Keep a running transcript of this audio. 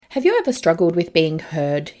Have you ever struggled with being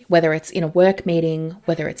heard, whether it's in a work meeting,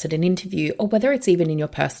 whether it's at an interview, or whether it's even in your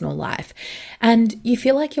personal life, and you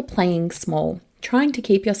feel like you're playing small, trying to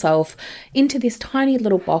keep yourself into this tiny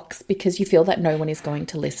little box because you feel that no one is going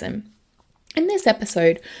to listen? In this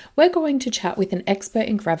episode, we're going to chat with an expert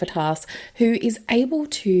in gravitas who is able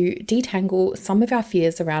to detangle some of our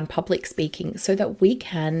fears around public speaking so that we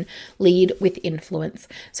can lead with influence.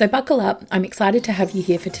 So buckle up. I'm excited to have you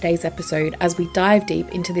here for today's episode as we dive deep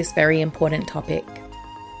into this very important topic.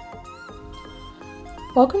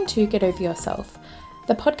 Welcome to Get Over Yourself,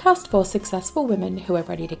 the podcast for successful women who are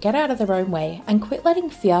ready to get out of their own way and quit letting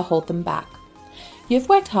fear hold them back. You've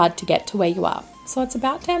worked hard to get to where you are, so it's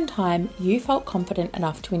about damn time you felt confident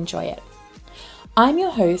enough to enjoy it. I'm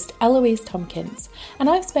your host, Louise Tompkins, and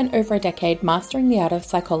I've spent over a decade mastering the art of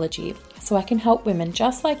psychology so I can help women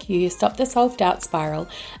just like you stop the self-doubt spiral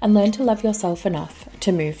and learn to love yourself enough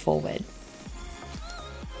to move forward.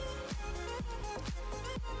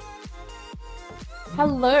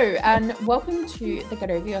 Hello and welcome to the Get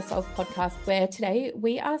Over Yourself podcast, where today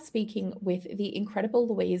we are speaking with the incredible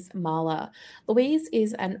Louise Mahler. Louise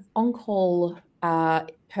is an on-call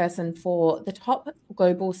person for the top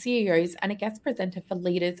global CEOs and a guest presenter for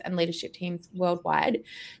leaders and leadership teams worldwide,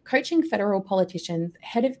 coaching federal politicians,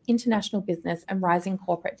 head of international business and rising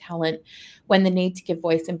corporate talent when the need to give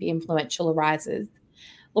voice and be influential arises.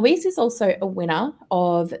 Louise is also a winner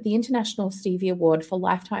of the International Stevie Award for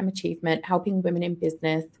Lifetime Achievement, helping women in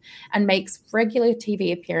business, and makes regular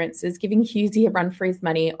TV appearances, giving Hughesy a run for his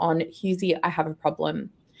money on Hughesy, I Have a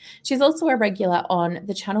Problem. She's also a regular on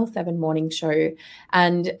the Channel 7 morning show,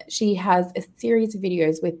 and she has a series of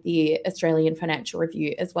videos with the Australian Financial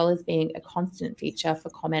Review, as well as being a constant feature for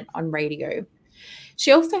comment on radio.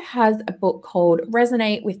 She also has a book called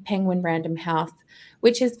Resonate with Penguin Random House,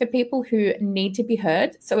 which is for people who need to be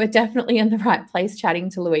heard. So we're definitely in the right place chatting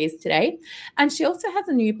to Louise today. And she also has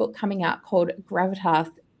a new book coming out called Gravitas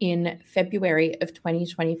in February of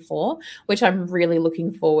 2024, which I'm really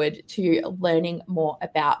looking forward to learning more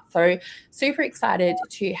about. So super excited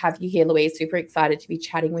to have you here, Louise, super excited to be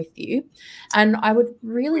chatting with you. And I would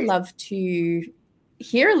really love to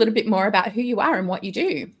hear a little bit more about who you are and what you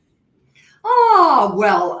do. Oh,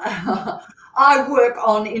 well, I work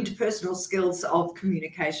on interpersonal skills of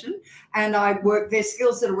communication, and there's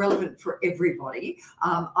skills that are relevant for everybody.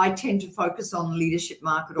 I tend to focus on leadership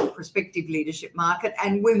market or prospective leadership market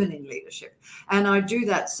and women in leadership. And I do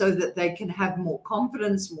that so that they can have more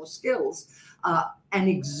confidence, more skills, and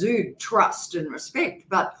exude trust and respect,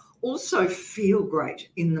 but also feel great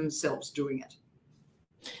in themselves doing it.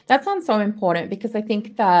 That sounds so important, because I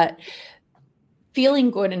think that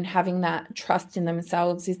feeling good and having that trust in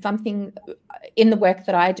themselves is something in the work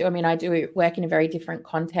that I do. I mean, I do work in a very different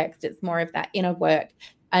context. It's more of that inner work.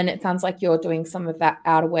 And it sounds like you're doing some of that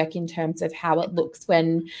outer work in terms of how it looks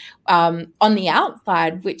when on the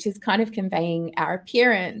outside, which is kind of conveying our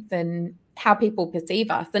appearance and how people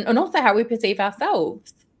perceive us and also how we perceive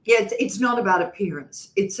ourselves. Yeah, it's not about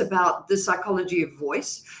appearance. It's about the psychology of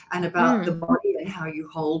voice and about the body and how you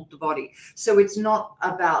hold the body. So it's not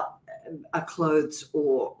about clothes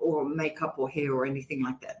or makeup or hair or anything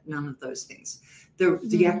like that. None of those things.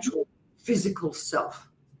 The actual physical self.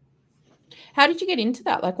 How did you get into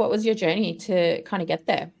that? Like, what was your journey to kind of get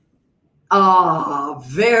there?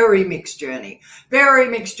 Very mixed journey. Very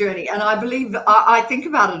mixed journey. And I believe I think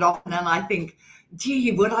about it often, and I think,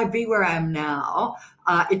 gee, would I be where I am now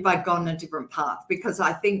if I'd gone a different path? Because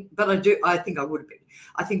I think I would be.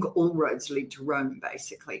 I think all roads lead to Rome,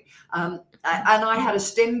 basically. And I had a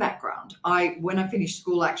STEM background. When I finished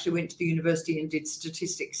school, I actually went to the university and did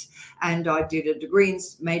statistics. And I did a degree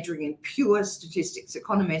majoring in pure statistics,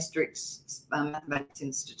 econometrics, mathematics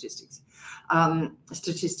and statistics.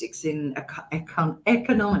 Statistics in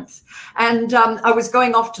economics. And I was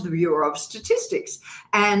going off to the Bureau of Statistics.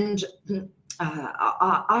 And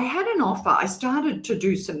I had an offer. I started to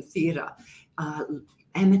do some theatre,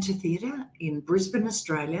 amateur theatre in Brisbane,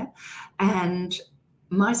 Australia. And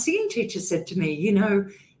my singing teacher said to me,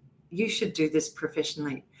 you should do this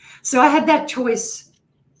professionally. So I had that choice,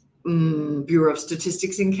 Bureau of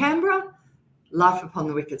Statistics in Canberra, Life Upon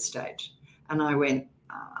the Wicked Stage. And I went,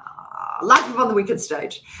 Life Upon the Wicked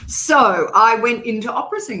Stage. So I went into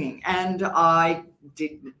opera singing, and I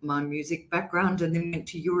did my music background and then went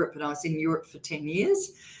to Europe, and I was in Europe for 10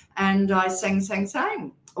 years, and I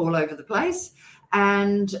sang all over the place.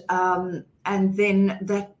 And then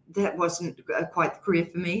that wasn't quite the career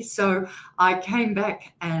for me. So I came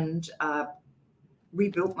back and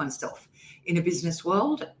rebuilt myself in a business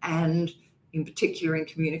world and in particular in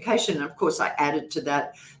communication. And of course, I added to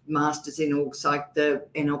that masters in org psych, the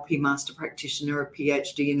NLP master practitioner, a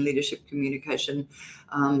PhD in leadership communication.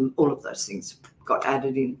 All of those things got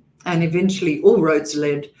added in. And eventually all roads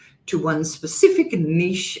led to one specific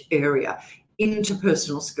niche area,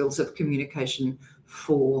 interpersonal skills of communication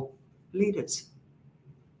for leaders.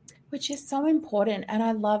 Which is so important. And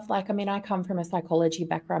I love, like, I mean, I come from a psychology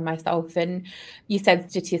background myself, and you said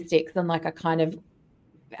statistics, and like I kind of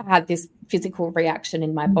had this physical reaction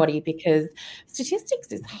in my body, because statistics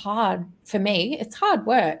is hard for me. It's hard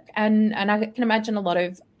work. And I can imagine a lot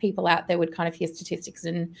of people out there would kind of hear statistics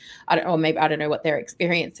and I don't know what their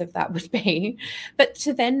experience of that would be. But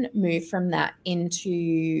to then move from that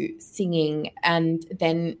into singing and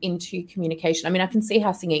then into communication. I mean, I can see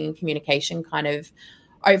how singing and communication kind of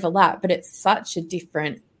overlap, but it's such a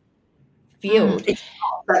different field.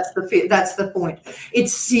 That's the point. It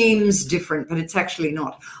seems different, but it's actually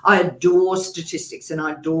not. I adore statistics and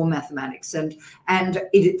I adore mathematics, and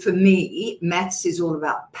for me, maths is all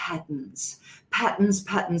about patterns. And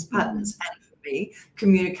for me,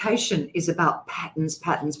 communication is about patterns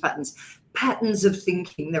of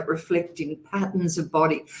thinking that reflect in patterns of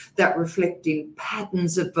body, that reflect in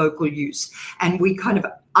patterns of vocal use. And we kind of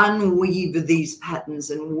unweave these patterns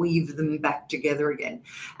and weave them back together again.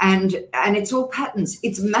 And it's all patterns.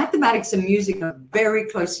 It's mathematics and music are very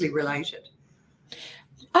closely related.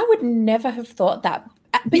 I would never have thought that.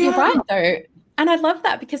 But You're right, though. And I love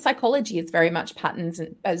that, because psychology is very much patterns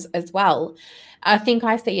as well. I think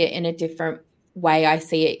I see it in a different way. I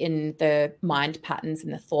see it in the mind patterns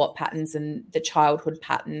and the thought patterns and the childhood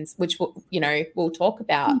patterns, which we'll talk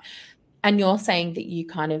about. And you're saying that you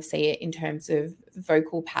kind of see it in terms of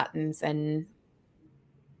vocal patterns and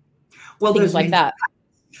things like that.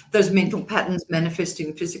 Those mental patterns manifest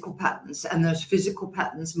in physical patterns, and those physical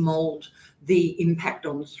patterns mold the impact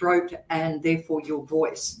on the throat and therefore your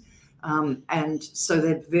voice. And so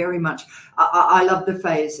they're very much, I love the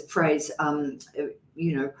phrase,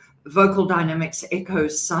 vocal dynamics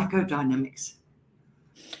echoes psychodynamics.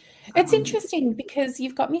 It's interesting, because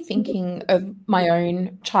you've got me thinking of my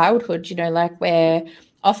own childhood, like where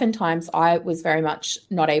oftentimes I was very much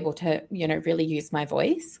not able to, really use my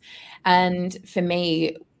voice. And for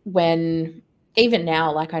me, even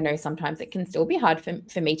now, like I know sometimes it can still be hard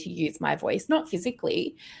for me to use my voice, not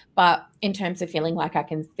physically, but in terms of feeling like I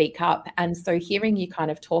can speak up. And so hearing you kind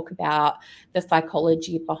of talk about the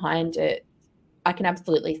psychology behind it, I can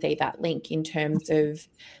absolutely see that link in terms of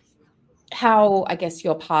how, I guess,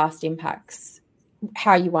 your past impacts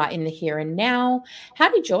how you are in the here and now. How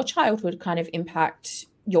did your childhood kind of impact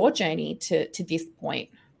your journey to this point?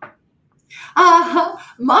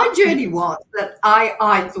 My journey was that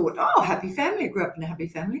I thought, happy family. I grew up in a happy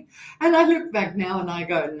family. And I look back now and I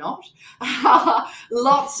go, not.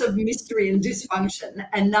 Lots of mystery and dysfunction,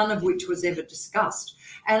 and none of which was ever discussed.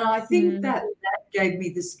 And I think that gave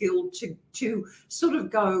me the skill to sort of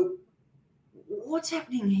go, what's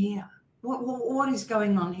happening here? What is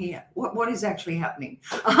going on here? What is actually happening?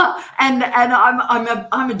 And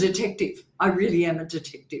I'm a detective. I really am a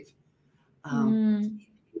detective.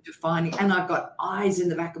 Defining, and I've got eyes in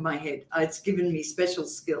the back of my head. It's given me special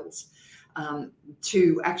skills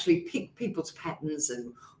to actually pick people's patterns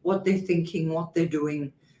and what they're thinking, what they're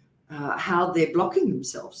doing, how they're blocking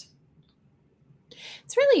themselves.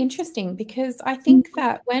 It's really interesting, because I think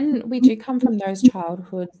that when we do come from those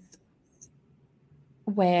childhoods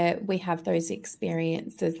where we have those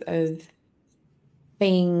experiences of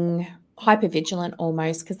being hypervigilant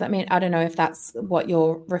almost, because I mean, I don't know if that's what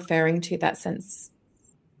you're referring to, that sense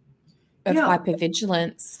of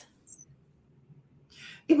hypervigilance.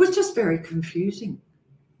 It was just very confusing.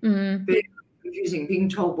 Very confusing, being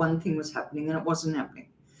told one thing was happening and it wasn't happening.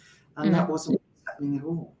 That wasn't happening at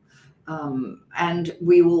all. And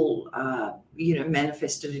we all,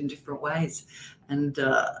 manifested in different ways. And,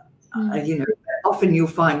 often you'll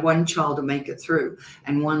find one child will make it through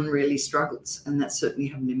and one really struggles. And that certainly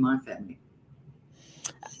happened in my family.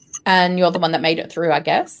 And you're the one that made it through, I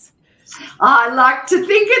guess. I like to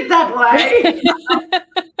think it that way.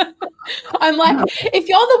 I'm like, if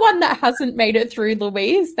you're the one that hasn't made it through,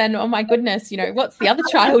 Louise, then, oh my goodness, what's the other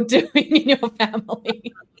child doing in your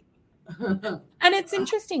family? And it's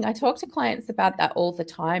interesting. I talk to clients about that all the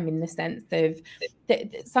time, in the sense of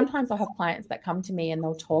that sometimes I'll have clients that come to me and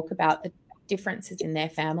they'll talk about the differences in their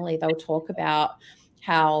family. They'll talk about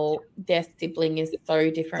how their sibling is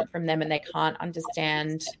so different from them and they can't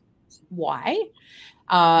understand why.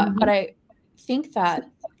 But I think that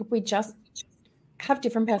we just have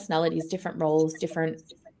different personalities, different roles, I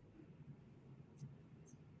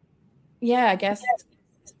guess,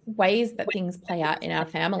 ways that things play out in our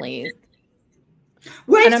families.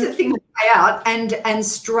 Ways that things play out and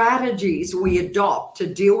strategies we adopt to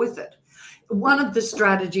deal with it. One of the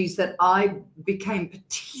strategies that I became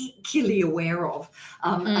particularly aware of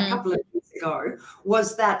a couple of years ago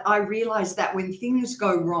was that I realized that when things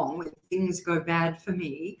go wrong, when things go bad for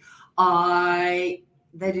me, they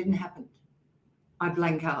didn't happen. I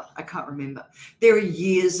blank out. I can't remember. There are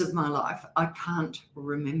years of my life I can't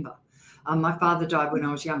remember. My father died when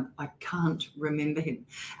I was young. I can't remember him.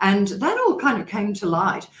 And that all kind of came to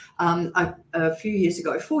light a few years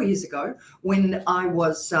ago, 4 years ago, when I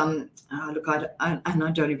was, and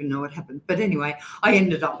I don't even know what happened. But anyway, I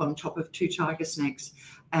ended up on top of 2 tiger snakes,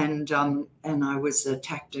 and I was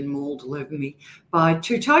attacked and mauled all over me by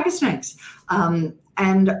 2 tiger snakes.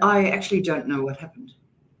 And I actually don't know what happened.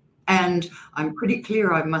 And I'm pretty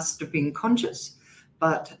clear I must have been conscious,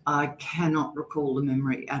 but I cannot recall the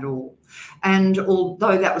memory at all. And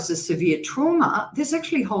although that was a severe trauma, there's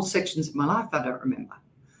actually whole sections of my life I don't remember.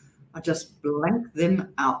 I just blanked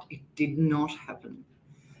them out. It did not happen.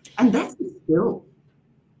 And that's a skill.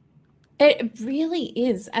 It really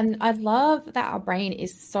is. And I love that our brain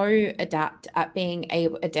is so adept at being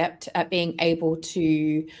able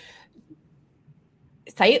to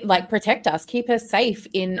protect us, keep us safe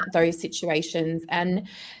in those situations. And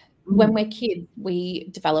when we're kids, we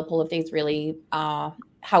develop all of these really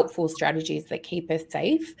helpful strategies that keep us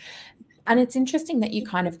safe. And it's interesting that you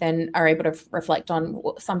kind of then are able to reflect on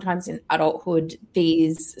sometimes in adulthood,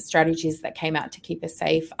 these strategies that came out to keep us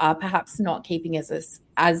safe are perhaps not keeping us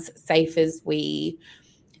as safe as we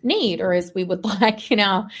need or as we would like in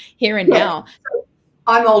our here and now.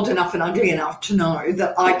 I'm old enough and ugly enough to know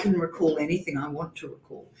that I can recall anything I want to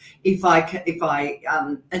recall. If I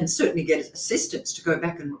and certainly get assistance to go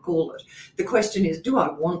back and recall it. The question is, do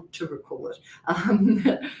I want to recall it?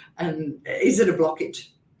 And is it a blockage?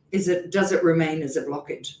 Does it remain as a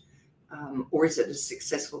blockage? Or is it a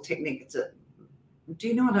successful technique? Do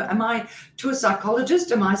you know what? Am I, to a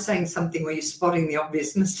psychologist, am I saying something where you're spotting the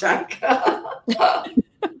obvious mistake?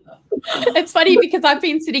 It's funny because I've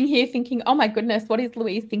been sitting here thinking, oh my goodness, what is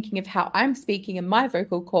Louise thinking of how I'm speaking and my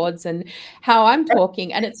vocal cords and how I'm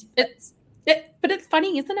talking? And but it's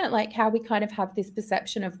funny, isn't it? Like how we kind of have this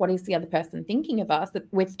perception of what is the other person thinking of us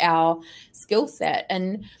with our skill set.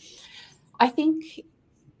 And I think,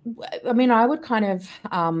 I would kind of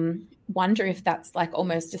wonder if that's like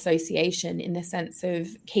almost dissociation in the sense of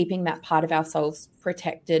keeping that part of ourselves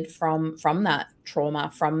protected from that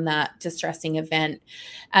trauma, from that distressing event.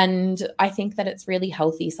 And I think that it's really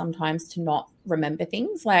healthy sometimes to not remember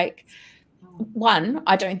things. Like, one,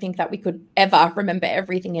 I don't think that we could ever remember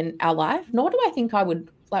everything in our life, nor do I think I would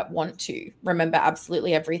want to remember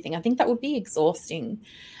absolutely everything. I think that would be exhausting.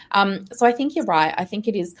 So I think you're right. I think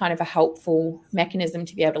it is kind of a helpful mechanism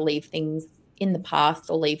to be able to leave things in the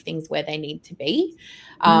past or leave things where they need to be,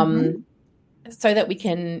 so that we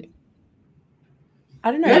can,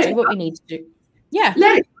 I don't know, do what we need to do. Yeah.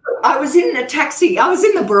 I was in a taxi. I was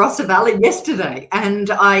in the Barossa Valley yesterday,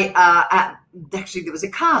 and actually there was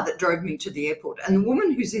a car that drove me to the airport, and the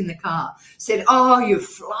woman who's in the car said, "Oh, you're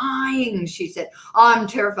flying." She said, "I'm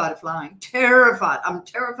terrified of flying. Terrified. I'm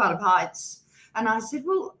terrified of heights." And I said,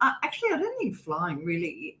 "Well, actually, I don't think flying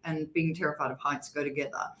really and being terrified of heights go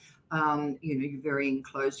together. You're very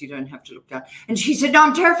enclosed. You don't have to look down." And she said, "No,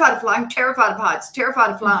 I'm terrified of flying, terrified of heights,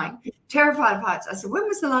 terrified of flying, terrified of heights." I said, "When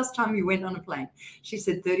was the last time you went on a plane?" She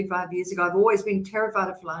said, 35 years ago. "I've always been terrified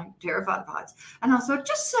of flying, terrified of heights." And I thought,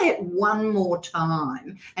 just say it one more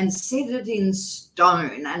time and set it in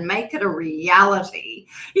stone and make it a reality.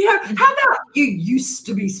 How about you used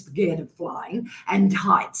to be scared of flying and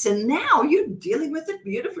heights, and now you're dealing with it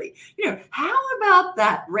beautifully? How about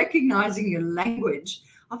that? Recognizing your language.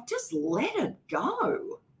 I've just let it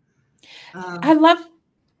go. I love,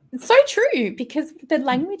 so true, because the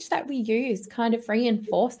language that we use kind of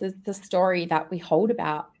reinforces the story that we hold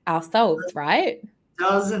about ourselves, right?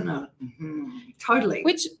 Doesn't it? Mm-hmm. Totally.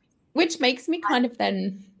 Which makes me kind of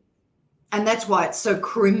then. And that's why it's so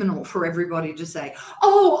criminal for everybody to say,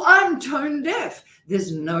 "Oh, I'm tone deaf."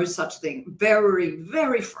 There's no such thing. Very,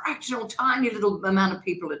 very fractional, tiny little amount of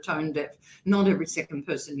people are tone deaf. Not every second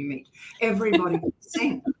person you meet. Everybody can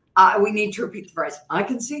sing. We need to repeat the phrase, "I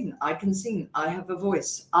can sing, I can sing, I have a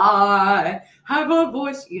voice, I have a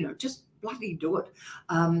voice." Just bloody do it.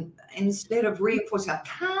 Instead of reinforcing, I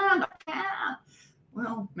can't.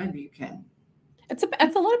 Well, maybe you can. It's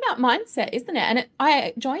a lot about mindset, isn't it? And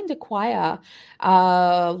I joined a choir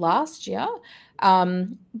last year.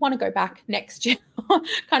 Want to go back next year.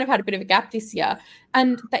 Kind of had a bit of a gap this year.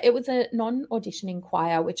 And it was a non-auditioning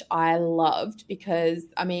choir, which I loved because,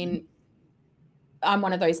 I'm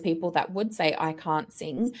one of those people that would say I can't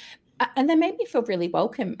sing. And they made me feel really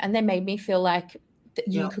welcome, and they made me feel like that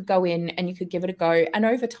you could go in and you could give it a go. And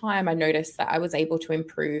over time, I noticed that I was able to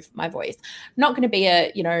improve my voice. I'm not going to be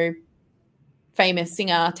a, famous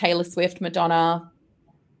singer, Taylor Swift, Madonna.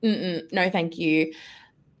 No, thank you.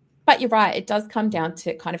 But you're right. It does come down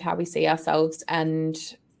to kind of how we see ourselves and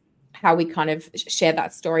how we kind of share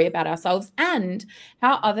that story about ourselves, and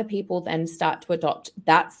how other people then start to adopt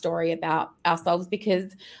that story about ourselves.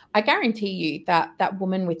 Because I guarantee you that that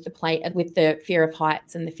woman with the fear of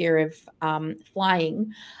heights and the fear of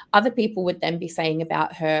flying, other people would then be saying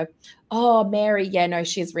about her, oh, Mary, yeah, no,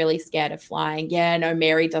 she's really scared of flying. Yeah, no,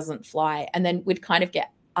 Mary doesn't fly. And then we'd kind of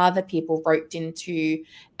get other people roped into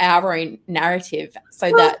our own narrative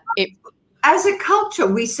that it. As a culture,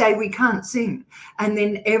 we say we can't sing, and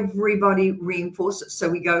then everybody reinforces. So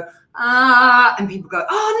we go, and people go,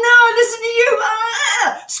 oh, no, listen to you,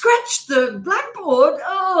 scratch the blackboard.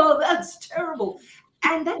 Oh, that's terrible.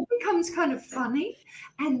 And that becomes kind of funny,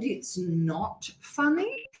 and it's not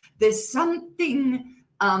funny. There's something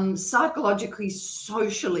psychologically,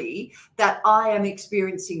 socially, that I am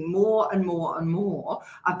experiencing more and more and more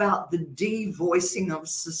about the devoicing of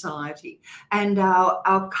society. And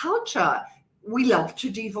our culture, we love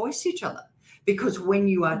to devoice each other, because when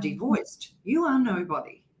you are devoiced, you are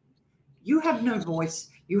nobody. You have no voice.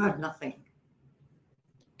 You have nothing.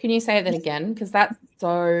 Can you say that again? Because that's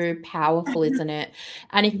so powerful, isn't it?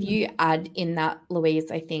 And if you add in that,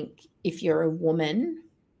 Louise, I think if you're a woman,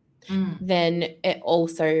 then it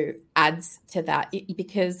also adds to that,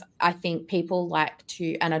 because I think people like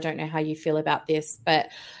to, and I don't know how you feel about this, but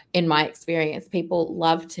in my experience, people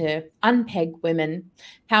love to unpeg women.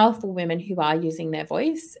 Powerful women who are using their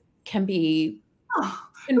voice can be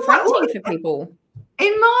confronting for people.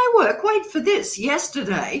 In my work, wait for this.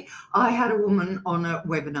 Yesterday, I had a woman on a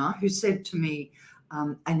webinar who said to me,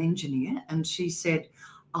 an engineer, and she said,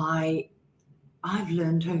 I've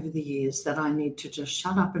learned over the years that I need to just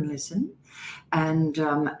shut up and listen, and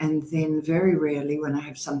then very rarely, when I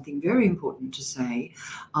have something very important to say,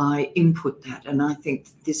 I input that. And I think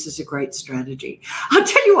this is a great strategy. I'll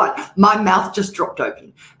tell you what, my mouth just dropped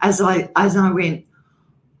open as I went,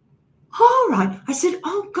 all right. I said,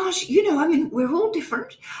 oh, gosh, we're all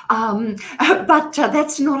different. But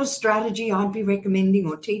that's not a strategy I'd be recommending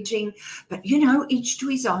or teaching. But, each to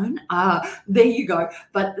his own. There you go.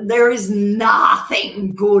 But there is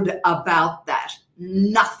nothing good about that.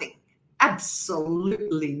 Nothing.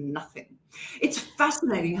 Absolutely nothing. It's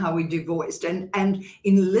fascinating how we devoiced. And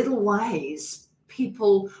in little ways,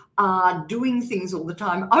 people are doing things all the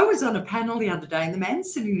time. I was on a panel the other day, and the man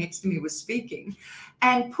sitting next to me was speaking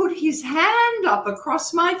and put his hand up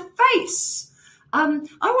across my face. I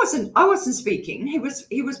wasn't speaking. He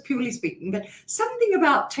was purely speaking, but something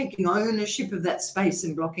about taking ownership of that space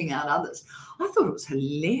and blocking out others. I thought it was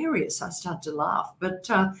hilarious. I started to laugh. But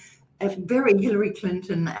very Hillary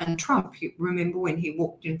Clinton and Trump, you remember when he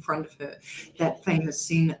walked in front of her, that famous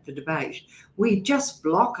scene at the debate. We just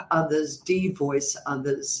block others, devoice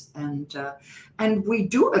others, and we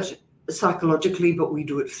do it psychologically, but we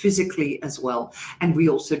do it physically as well. And we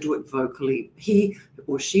also do it vocally. He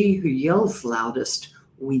or she who yells loudest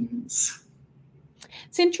wins.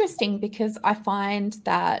 It's interesting because I find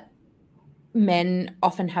that men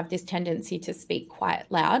often have this tendency to speak quite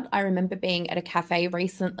loud. I remember being at a cafe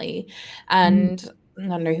recently, and I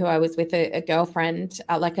don't know who I was with, a girlfriend,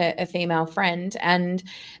 like a female friend, and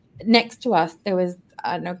next to us there was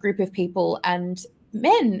a group of people, and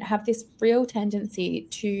men have this real tendency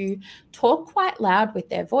to talk quite loud with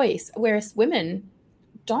their voice, whereas women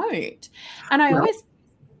don't. And I always...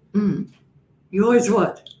 You always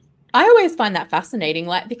what? I always find that fascinating,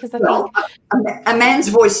 because I think a man's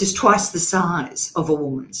voice is twice the size of a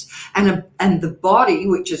woman's, and the body,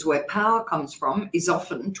 which is where power comes from, is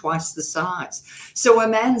often twice the size. So a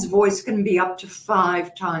man's voice can be up to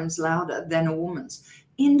 5 times louder than a woman's.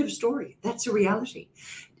 End of story. That's a reality.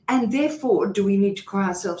 And therefore, do we need to cry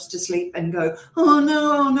ourselves to sleep and go, oh,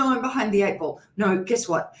 no, I'm behind the 8 ball? No, guess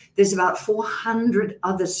what? There's about 400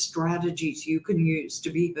 other strategies you can use to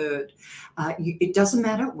be heard. It doesn't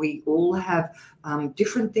matter. We all have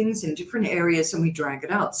different things in different areas, and we drag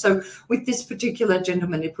it out. So with this particular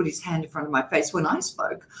gentleman, he put his hand in front of my face. When I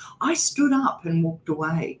spoke, I stood up and walked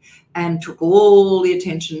away and took all the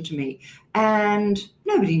attention to me. And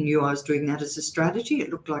nobody knew I was doing that as a strategy.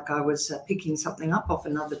 It looked like I was picking something up off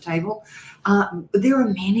another table. But there are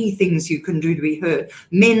many things you can do to be heard.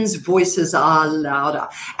 Men's voices are louder.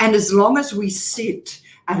 And as long as we sit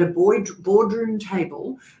at a boardroom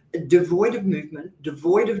table, devoid of movement,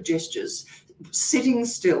 devoid of gestures, sitting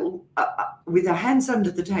still with our hands under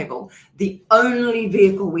the table, the only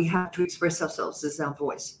vehicle we have to express ourselves is our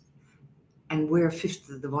voice. and we're a fifth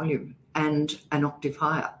of the volume and an octave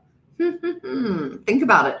higher. Think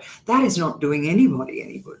about it. That is not doing anybody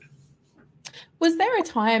any good. Was there a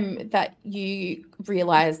time that you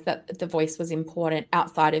realized that the voice was important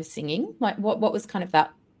outside of singing? Like what was kind of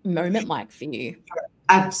that moment like for you?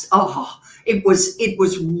 It was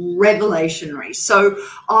revelationary. So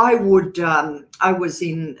I was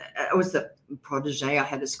the protege. I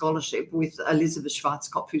had a scholarship with Elizabeth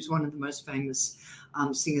Schwarzkopf, who's one of the most famous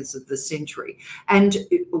singers of the century. And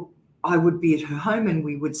I would be at her home and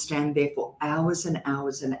we would stand there for hours and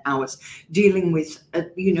hours and hours dealing with,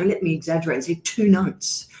 let me exaggerate, say two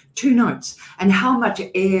notes, and how much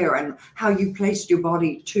air and how you placed your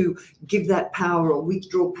body to give that power or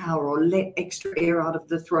withdraw power or let extra air out of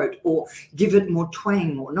the throat or give it more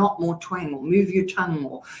twang or not more twang or move your tongue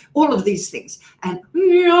or all of these things. And,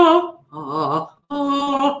 what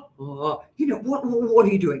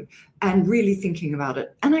are you doing? And really thinking about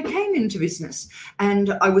it. And I came into business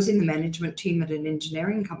and I was in the management team at an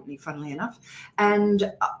engineering company, funnily enough.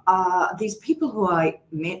 And these people who I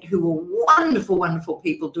met who were wonderful, wonderful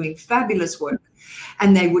people doing fabulous work.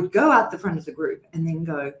 And they would go out the front of the group and then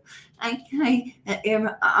go, okay, and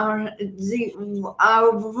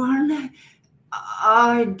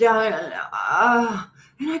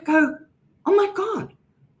I go, oh my God,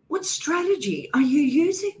 what strategy are you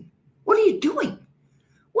using? What are you doing?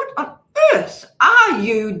 What on earth are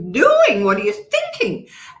you doing? What are you thinking?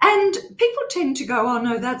 And people tend to go, oh,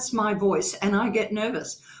 no, that's my voice. And I get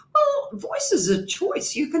nervous. Well, voice is a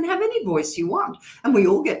choice. You can have any voice you want. And we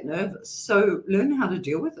all get nervous. So learn how to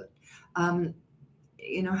deal with it. How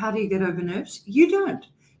do you get over nerves? You don't.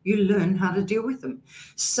 You learn how to deal with them.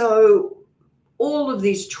 So all of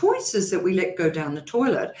these choices that we let go down the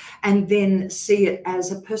toilet and then see it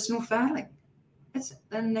as a personal failing. It's a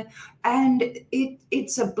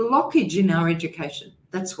blockage in our education.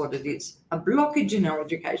 That's what it is, a blockage in our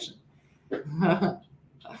education.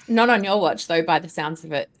 Not on your watch, though, by the sounds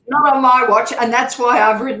of it. Not on my watch, and that's why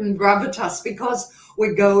I've written Gravitas, because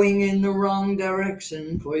we're going in the wrong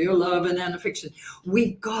direction for your love and affection.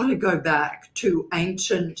 We've got to go back to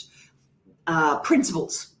ancient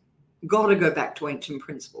principles. Got to go back to ancient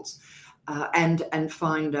principles and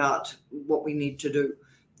find out what we need to do.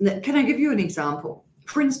 Can I give you an example?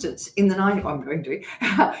 For instance, in the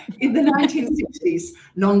 1960s,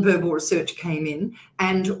 nonverbal research came in,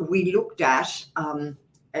 and we looked at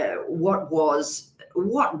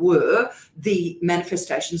what were the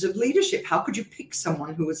manifestations of leadership. How could you pick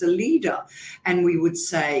someone who was a leader? And we would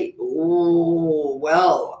say,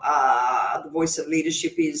 the voice of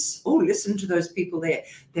leadership is, listen to those people there.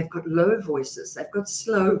 They've got low voices. They've got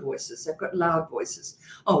slow voices. They've got loud voices.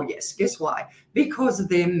 Oh, yes. Guess why? Because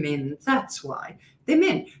they're men. That's why. They're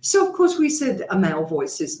men. So, of course, we said a male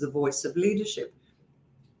voice is the voice of leadership.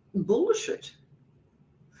 Bullshit.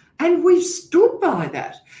 And we've stood by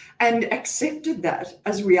that and accepted that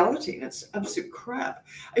as reality. And it's absolute crap.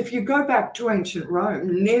 If you go back to ancient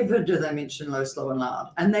Rome, never do they mention low, slow, and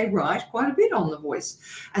loud. And they write quite a bit on the voice.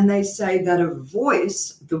 And they say that a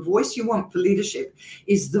voice, the voice you want for leadership,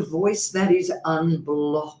 is the voice that is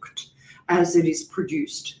unblocked as it is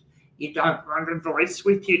produced. You don't want a voice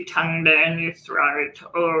with your tongue down your throat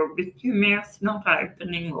or with your mouth not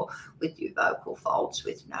opening or with your vocal folds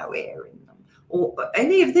with no air in them. Or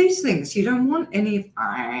any of these things. You don't want any of,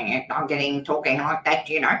 I'm getting talking like that,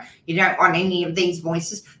 you don't want any of these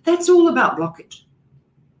voices. That's all about blockage.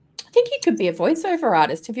 I think you could be a voiceover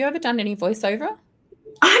artist. Have you ever done any voiceover?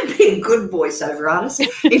 I'd be a good voiceover artist.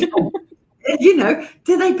 Do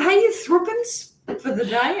they pay you threepence for the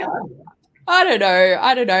day? I don't know.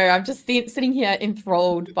 I'm just sitting here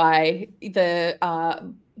enthralled by the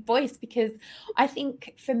voice, because I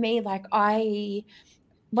think for me, like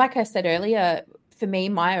I said earlier, for me,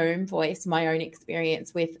 my own voice, my own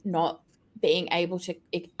experience with not being able to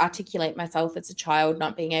articulate myself as a child,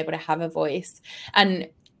 not being able to have a voice. And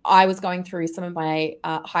I was going through some of my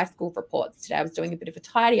high school reports today. I was doing a bit of a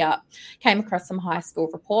tidy up, came across some high school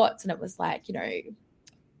reports, and it was like,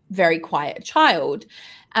 very quiet child.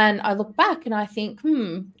 And I look back and I think,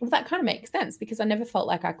 well, that kind of makes sense, because I never felt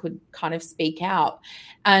like I could kind of speak out.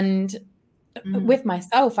 And with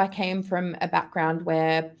myself, I came from a background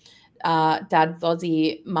where dad's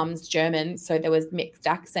Aussie, mum's German. So there was mixed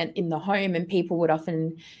accent in the home, and people would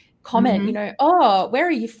often comment, oh, where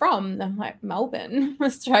are you from? And I'm like, Melbourne,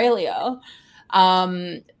 Australia.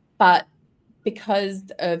 But because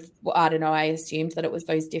of, I don't know, I assumed that it was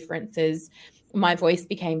those differences, my voice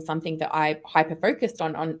became something that I hyper-focused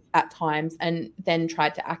on at times, and then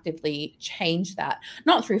tried to actively change that,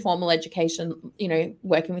 not through formal education,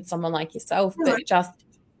 working with someone like yourself, but just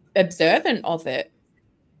observant of it.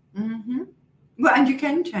 Mm-hmm. Well, and you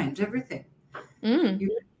can change everything. Mm.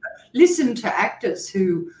 You listen to actors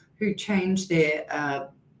who change their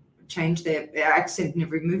accent in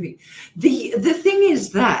every movie. The thing is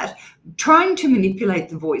that trying to manipulate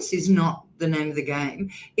the voice is not the name of the game.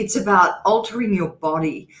 It's about altering your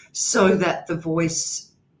body so that the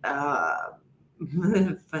voice,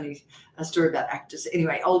 funny a story about actors.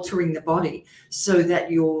 Anyway, altering the body so that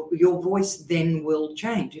your voice then will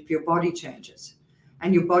change if your body changes.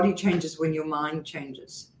 And your body changes when your mind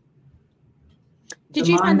changes. Did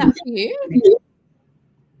you find that for you?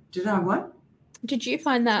 Did I what? Did you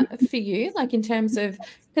find that for you, like in terms of,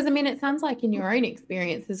 because I mean, it sounds like in your own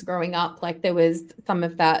experiences growing up, like there was some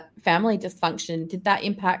of that family dysfunction. Did that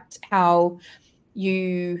impact how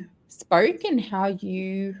you spoke and how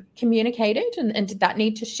you communicated? And did that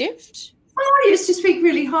need to shift? Well, I used to speak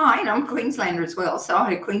really high, and I'm a Queenslander as well, so I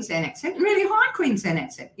had a Queensland accent, really high Queensland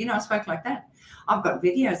accent. I spoke like that. I've got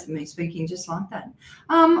videos of me speaking just like that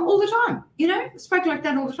all the time. I spoke like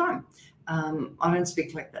that all the time. I don't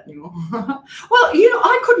speak like that anymore. Well,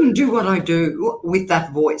 I couldn't do what I do with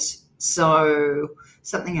that voice, so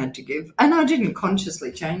something had to give, and I didn't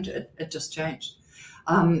consciously change it. It just changed.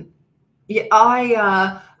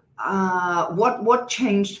 What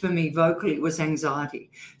changed for me vocally was anxiety.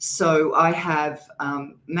 So I have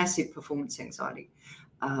massive performance anxiety,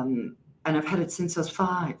 and I've had it since I was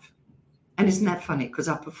 5. And isn't that funny? Because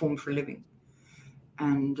I perform for a living.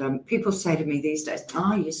 And people say to me these days,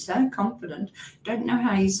 "Oh, you're so confident. Don't know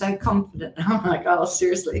how you're so confident." I'm like, "Oh,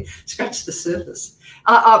 seriously, scratch the surface.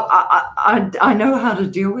 I know how to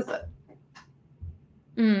deal with it."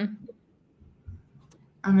 Mm.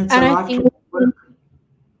 And it's a lifetime work.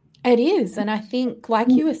 It is. And I think, like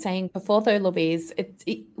you were saying before, though, Louise,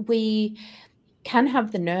 we can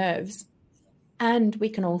have the nerves and we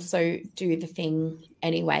can also do the thing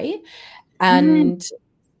anyway. And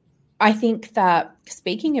I think that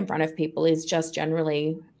speaking in front of people is just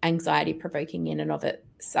generally anxiety provoking in and of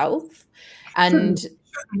itself. And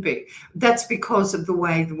shouldn't be. That's because of the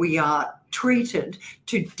way that we are treated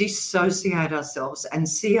to dissociate ourselves and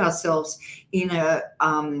see ourselves in a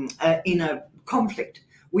conflict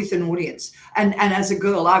with an audience. And as a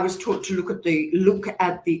girl, I was taught to look at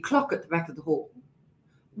the clock at the back of the hall.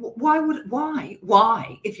 Why,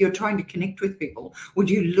 if you're trying to connect with people, would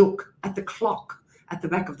you look at the clock at the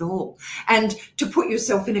back of the hall? And to put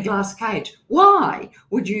yourself in a glass cage, why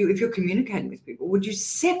would you, if you're communicating with people, would you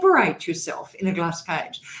separate yourself in a glass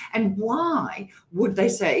cage? And why would they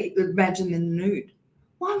say, imagine in the nude?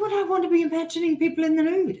 Why would I want to be imagining people in the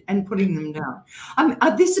nude and putting them down?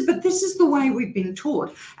 This is the way we've been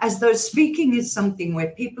taught, as though speaking is something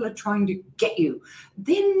where people are trying to get you.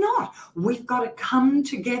 They're not. We've got to come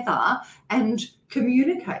together and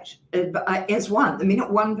communicate as one. The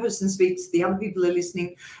minute one person speaks, the other people are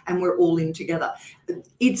listening, and we're all in together.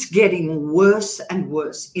 It's getting worse and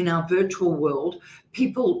worse in our virtual world.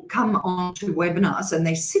 People come on to webinars and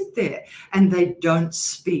they sit there and they don't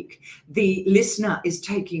speak. The listener is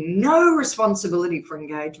taking no responsibility for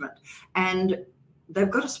engagement, and they've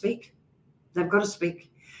got to speak. They've got to speak.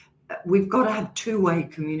 We've got to have two-way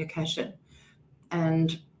communication.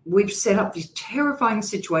 And we've set up these terrifying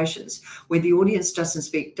situations where the audience doesn't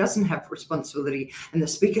speak, doesn't have responsibility, and the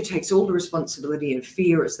speaker takes all the responsibility and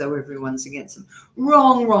fear as though everyone's against them.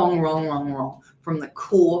 Wrong, from the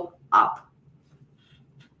core up.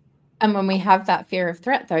 And when we have that fear of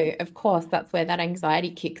threat, though, of course, that's where that anxiety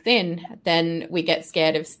kicks in. Then we get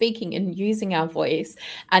scared of speaking and using our voice.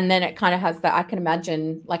 And then it kind of has that, I can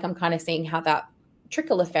imagine, like I'm kind of seeing how that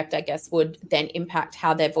trickle effect, I guess, would then impact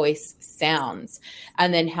how their voice sounds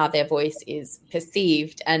and then how their voice is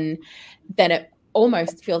perceived. And then it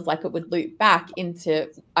almost feels like it would loop back into,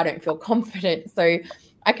 I don't feel confident. So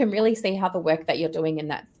I can really see how the work that you're doing in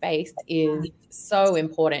that space is so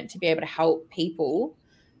important to be able to help people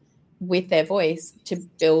with their voice to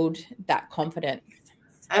build that confidence.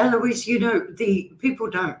 Louise, the people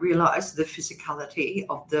don't realize the physicality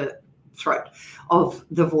of the throat, of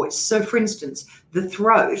the voice. So for instance, the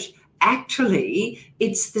throat, actually,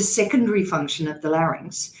 it's the secondary function of the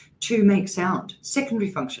larynx to make sound.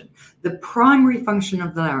 Secondary function. The primary function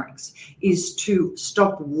of the larynx is to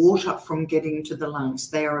stop water from getting to the lungs.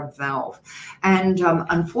 They are a valve. And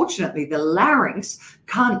unfortunately, the larynx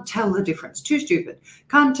can't tell the difference, too stupid,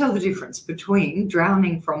 can't tell the difference between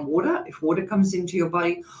drowning from water, if water comes into your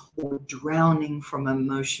body, or drowning from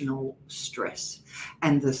emotional stress.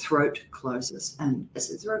 And the throat closes. And as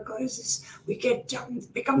the throat closes, we get,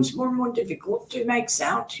 it becomes more and more difficult to make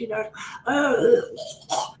sound,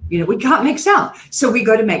 we can't make sound. So we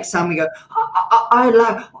go to make sound, we go, and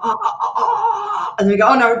then we go,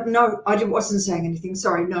 oh, no, I wasn't saying anything.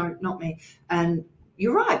 Sorry, no, not me. And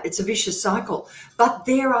you're right, it's a vicious cycle. But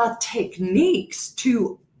there are techniques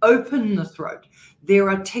to open the throat. There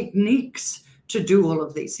are techniques to do all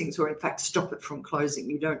of these things, or in fact, stop it from closing.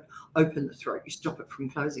 You don't open the throat, you stop it from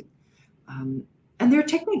closing. And there are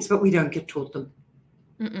techniques, but we don't get taught them.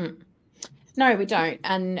 No, we don't.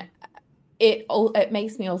 And it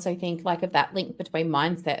makes me also think like of that link between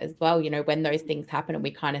mindset as well. When those things happen and we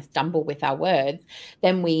kind of stumble with our words,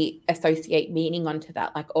 then we associate meaning onto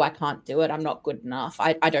that, like, oh, I can't do it, I'm not good enough,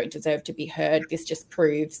 I don't deserve to be heard, this just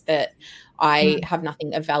proves that I have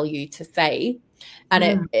nothing of value to say.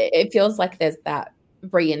 And it feels like there's that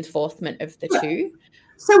reinforcement of the two.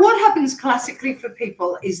 So what happens classically for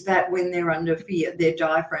people is that when they're under fear, their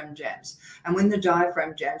diaphragm jams. And when the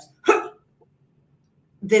diaphragm jams,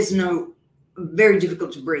 there's very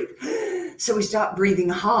difficult to breathe. So we start breathing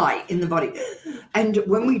high in the body. And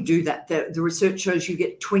when we do that, the research shows you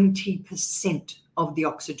get 20% of the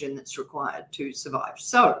oxygen that's required to survive.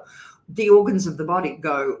 So the organs of the body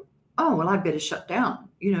go, oh, well, I better shut down.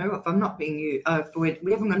 If I'm not being used, if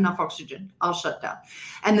we haven't got enough oxygen, I'll shut down.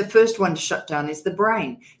 And the first one to shut down is the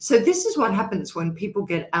brain. So this is what happens when people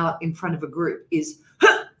get out in front of a group is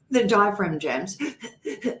the diaphragm jams,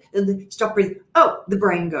 stop breathing. Oh, the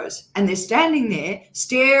brain goes. And they're standing there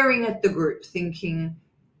staring at the group thinking,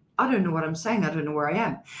 I don't know what I'm saying. I don't know where I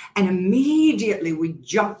am. And immediately we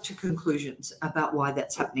jump to conclusions about why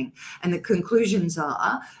that's happening. And the conclusions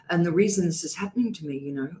are, and the reason this is happening to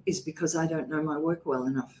me, is because I don't know my work well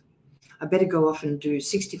enough. I better go off and do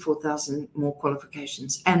 64,000 more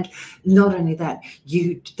qualifications. And not only that,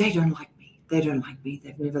 they don't like me. They don't like me.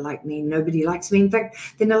 They've never liked me. Nobody likes me. In fact,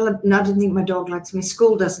 I don't think my dog likes me.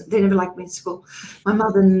 School doesn't. They never liked me at school. My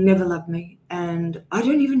mother never loved me. And I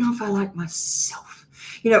don't even know if I like myself.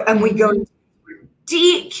 And we go into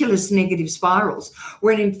ridiculous negative spirals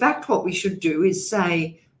when in fact what we should do is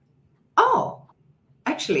say, oh,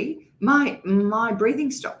 actually, my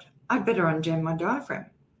breathing stopped. I better unjam my diaphragm.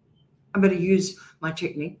 I better use my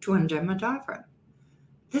technique to unjam my diaphragm.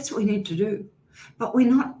 That's what we need to do. But we're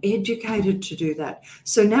not educated to do that.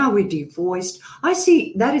 So now we're devoiced. I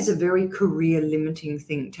see that is a very career limiting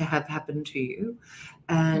thing to have happen to you.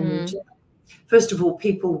 And first of all,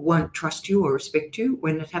 people won't trust you or respect you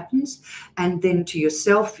when it happens. And then to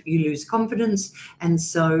yourself, you lose confidence. And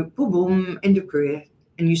so, boom, boom, end of career.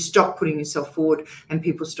 And you stop putting yourself forward and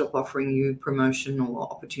people stop offering you promotion or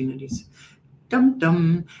opportunities. Dum,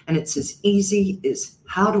 dum. And it's as easy as,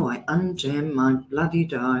 how do I unjam my bloody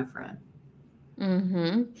diaphragm?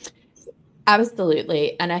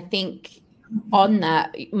 Absolutely. And I think on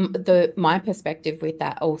that, my perspective with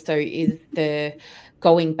that also is the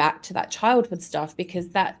going back to that childhood stuff, because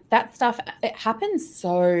that stuff, it happens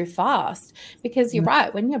so fast. Because you're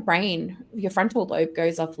right, when your frontal lobe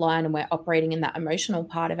goes offline and we're operating in that emotional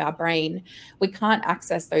part of our brain, we can't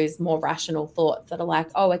access those more rational thoughts that are like,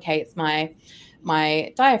 oh, okay, it's my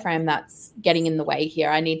diaphragm that's getting in the way here.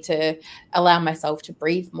 I need to allow myself to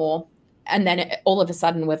breathe more. And then all of a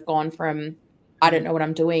sudden we've gone from, I don't know what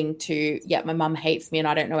I'm doing, to, yeah, my mum hates me and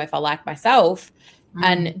I don't know if I like myself.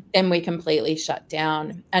 And then we completely shut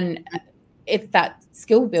down. And it's that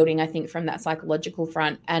skill building, I think, from that psychological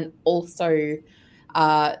front, and also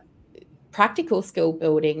practical skill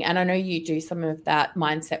building. And I know you do some of that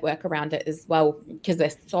mindset work around it as well, because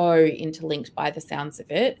they're so interlinked by the sounds of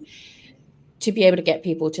it, to be able to get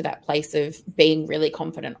people to that place of being really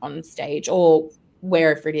confident on stage or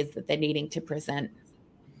wherever it is that they're needing to present.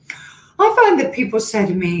 I find that people say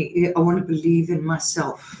to me, I want to believe in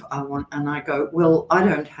myself. And I go, well, I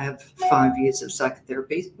don't have 5 years of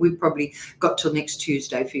psychotherapy. We've probably got till next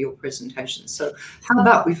Tuesday for your presentation. So how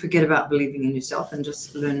about we forget about believing in yourself and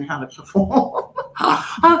just learn how to perform?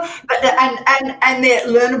 And they're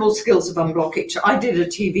learnable skills of unblockage. I did a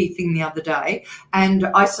TV thing the other day and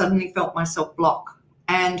I suddenly felt myself block.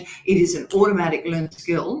 And it is an automatic learned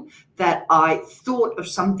skill that I thought of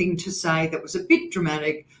something to say that was a bit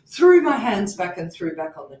dramatic, threw my hands back and threw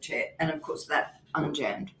back on the chair. And of course that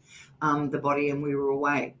unjammed the body and we were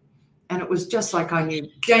away. And it was just like I knew,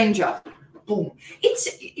 danger, boom. It's,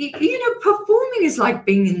 performing is like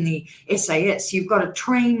being in the SAS. You've got to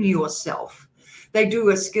train yourself They do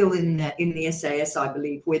a skill in the SAS, I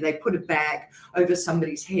believe, where they put a bag over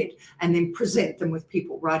somebody's head and then present them with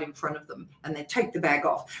people right in front of them, and they take the bag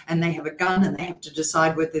off and they have a gun and they have to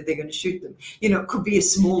decide whether they're going to shoot them. It could be a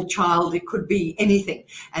small child, it could be anything,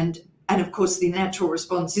 and of course the natural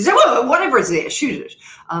response is, oh, whatever is there, shoot it,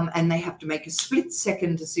 and they have to make a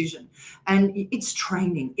split-second decision. And it's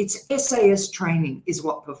training. It's SAS training is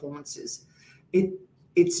what performance is.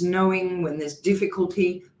 It's knowing when there's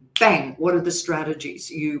difficulty, bang, what are the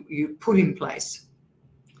strategies you put in place?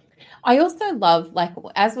 I also love, like,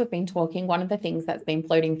 as we've been talking, one of the things that's been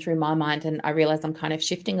floating through my mind, and I realize I'm kind of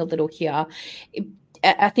shifting a little here,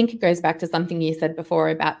 I think it goes back to something you said before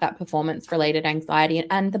about that performance-related anxiety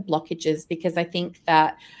and the blockages, because I think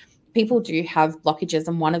that people do have blockages,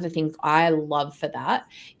 and one of the things I love for that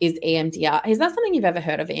is EMDR. Is that something you've ever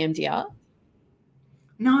heard of, EMDR?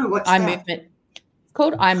 No, what's eye that? movement. It's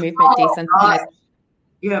called eye movement desensitization. Right.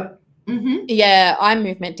 Yeah. Mm-hmm. Yeah, eye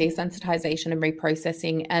movement desensitization and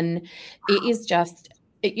reprocessing. And it is just,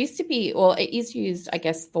 it used to be, or it is used, I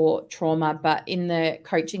guess, for trauma, but in the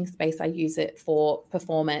coaching space, I use it for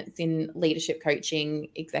performance in leadership coaching,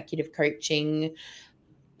 executive coaching,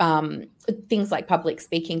 things like public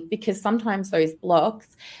speaking, because sometimes those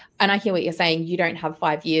blocks, and I hear what you're saying, you don't have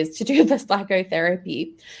 5 years to do the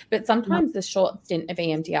psychotherapy, but sometimes the short stint of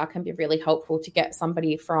EMDR can be really helpful to get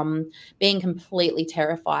somebody from being completely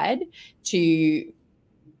terrified to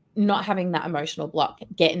not having that emotional block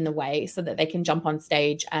get in the way, so that they can jump on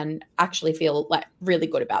stage and actually feel like really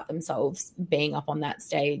good about themselves being up on that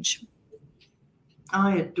stage.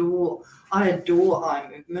 I adore eye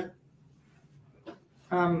movement.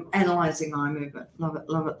 Analyzing eye movement. Love it,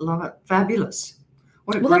 love it, love it. Fabulous.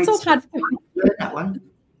 What a great that's all part of learn that one.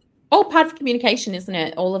 All part of communication, isn't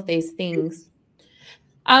it? All of these things.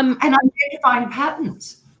 And identifying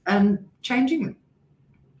patterns and changing them.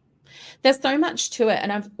 There's so much to it,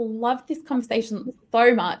 and I've loved this conversation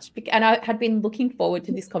so much, and I had been looking forward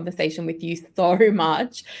to this conversation with you so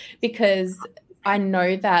much, because I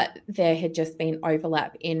know that there had just been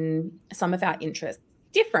overlap in some of our interests.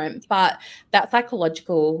 Different, but that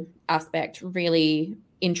psychological aspect really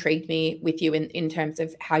intrigued me with you in terms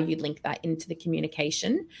of how you link that into the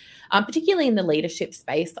communication, particularly in the leadership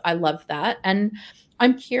space. I love that. And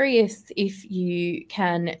I'm curious if you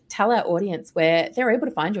can tell our audience where they're able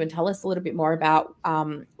to find you, and tell us a little bit more about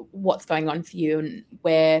what's going on for you and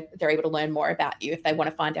where they're able to learn more about you if they want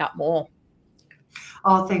to find out more.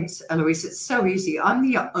 Oh, thanks, Louise. It's so easy. I'm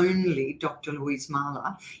the only Dr. Louise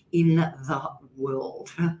Mahler in the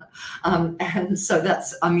world. And so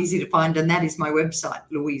I'm easy to find. And that is my website,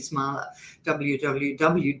 Louise Mahler,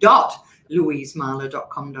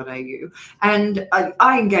 www.louisemahler.com.au. And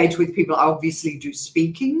I engage with people. I obviously do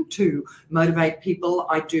speaking to motivate people.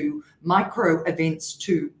 I do micro events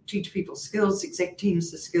to teach people skills, exec teams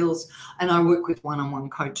the skills, and I work with one-on-one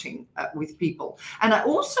coaching with people. And I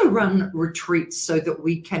also run retreats so that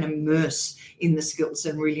we can immerse in the skills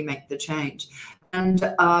and really make the change. And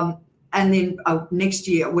then next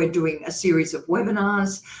year, we're doing a series of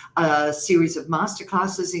webinars, a series of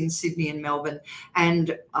masterclasses in Sydney and Melbourne.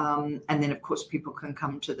 And then, of course, people can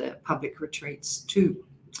come to the public retreats too.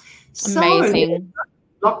 Amazing. So,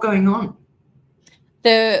 a lot going on.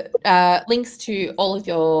 The links to all of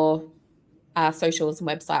your socials and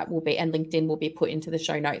website and LinkedIn will be put into the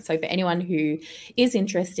show notes. So for anyone who is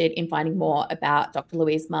interested in finding more about Dr.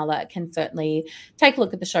 Louise Mahler, can certainly take a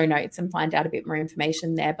look at the show notes and find out a bit more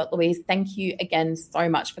information there. But Louise, thank you again so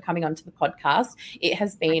much for coming onto the podcast. It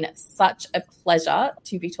has been such a pleasure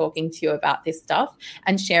to be talking to you about this stuff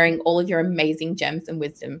and sharing all of your amazing gems and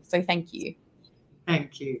wisdom. So thank you.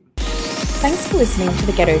 Thank you. Thanks for listening to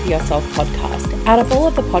the Get Over Yourself podcast. Out of all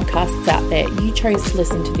of the podcasts out there, you chose to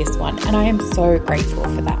listen to this one, and I am so grateful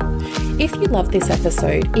for that. If you love this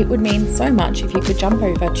episode, it would mean so much if you could jump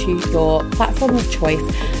over to your platform of choice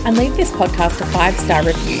and leave this podcast a 5-star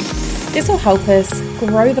review. This will help us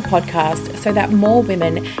grow the podcast so that more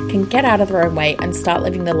women can get out of their own way and start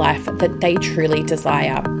living the life that they truly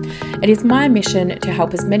desire. It is my mission to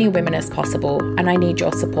help as many women as possible, and I need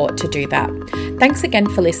your support to do that. Thanks again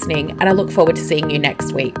for listening, and I look forward to seeing you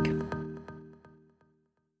next week.